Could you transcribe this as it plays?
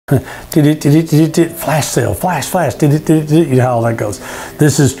Flash sale, flash, you know how that goes.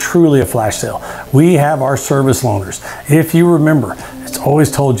 This is truly a flash sale. We have our service loaners. If you remember, it's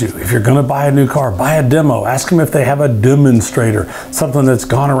always told you, if you're gonna buy a new car, buy a demo. Ask them if they have a demonstrator, something that's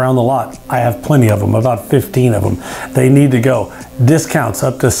gone around the lot. I have plenty of them, about 15 of them. They need to go. Discounts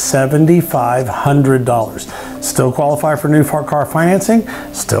up to $7,500. Still qualify for new car financing,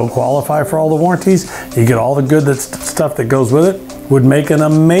 still qualify for all the warranties. You get all the good stuff that goes with it. Would make an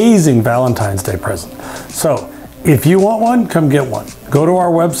amazing Valentine's Day present. So if you want one, come get one. Go to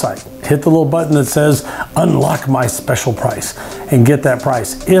our website, hit the little button that says unlock my special price and get that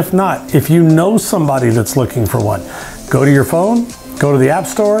price. If not, if you know somebody that's looking for one, go to your phone, go to the App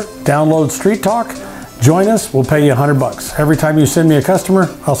Store, download Street Talk, join us, we'll pay you $100. Every time you send me a customer,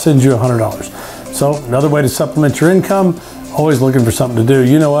 I'll send you $100. So another way to supplement your income, always looking for something to do.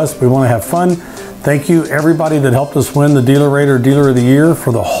 You know us, we want to have fun. Thank you everybody that helped us win the Dealer Rater Dealer of the Year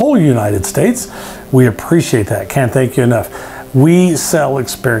for the whole United States. We appreciate that. Can't thank you enough. We sell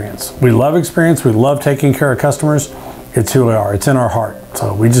experience. We love experience. We love taking care of customers. It's who we are. It's in our heart.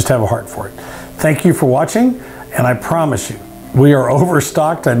 So we just have a heart for it. Thank you for watching. And I promise you, we are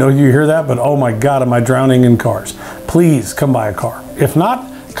overstocked. I know you hear that, but oh my God, am I drowning in cars. Please come buy a car. If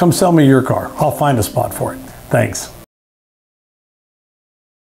not, come sell me your car. I'll find a spot for it. Thanks.